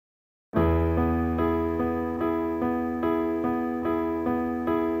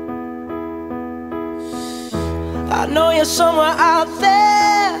I know you're somewhere out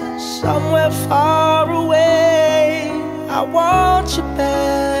there, somewhere far away. I want you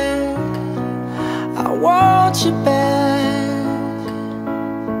back, I want you back.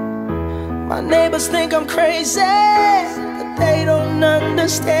 My neighbors think I'm crazy, but they don't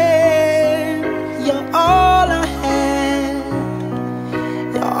understand. You're all I had,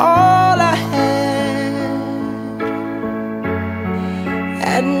 you're all I had.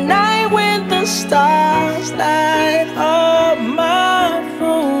 At night when the stars light up my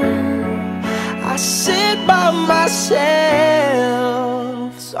room, I sit by myself,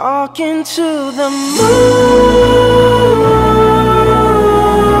 talking to the moon,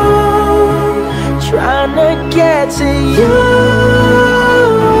 trying to get to you.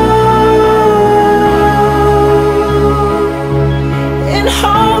 In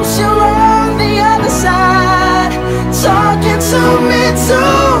hopes you're on the other side, talking to me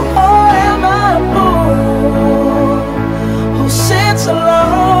too. Or am I a fool who sits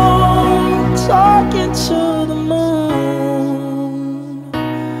alone, talking to the moon?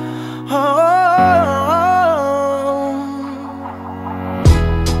 Oh,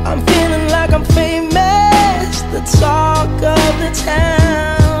 I'm feeling like I'm famous, the talk of the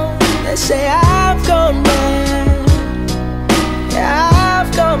town. They say I've gone mad, yeah, I've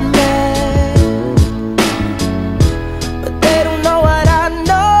gone mad. But they don't know what I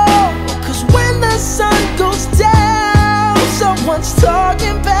know, 'cause when the sun goes down, someone's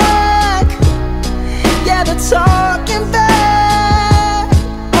talking back. Yeah, they're talking back.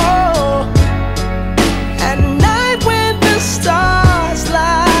 Oh, at night when the stars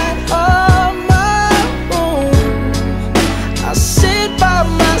light up my room, I sit by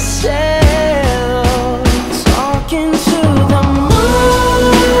myself, talking to the moon,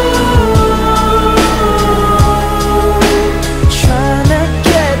 trying to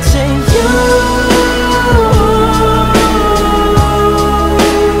get to you.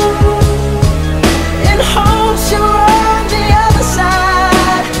 In hopes you're on the other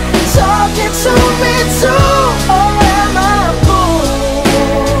side, talking to me too. Or am I a fool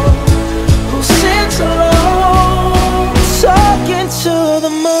who sits alone, talking to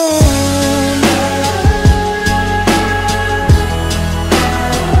the moon?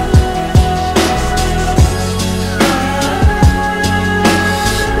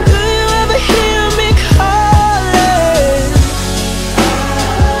 Do you ever hear me calling?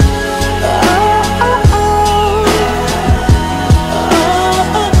 Oh, oh, oh.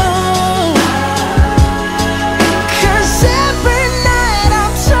 Oh, oh, oh. 'Cause every night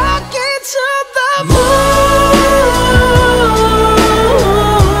I'm talking to the moon,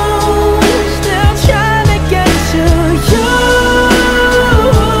 still trying to get to you.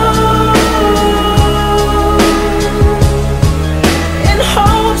 In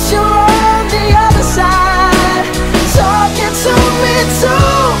hopes you're on the other side, talking to me too.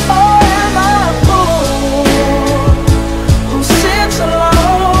 Or am I a fool who sits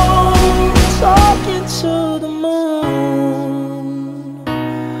alone, talking to the moon?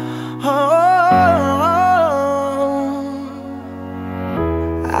 Oh,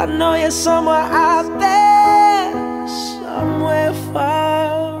 I know you're somewhere out there,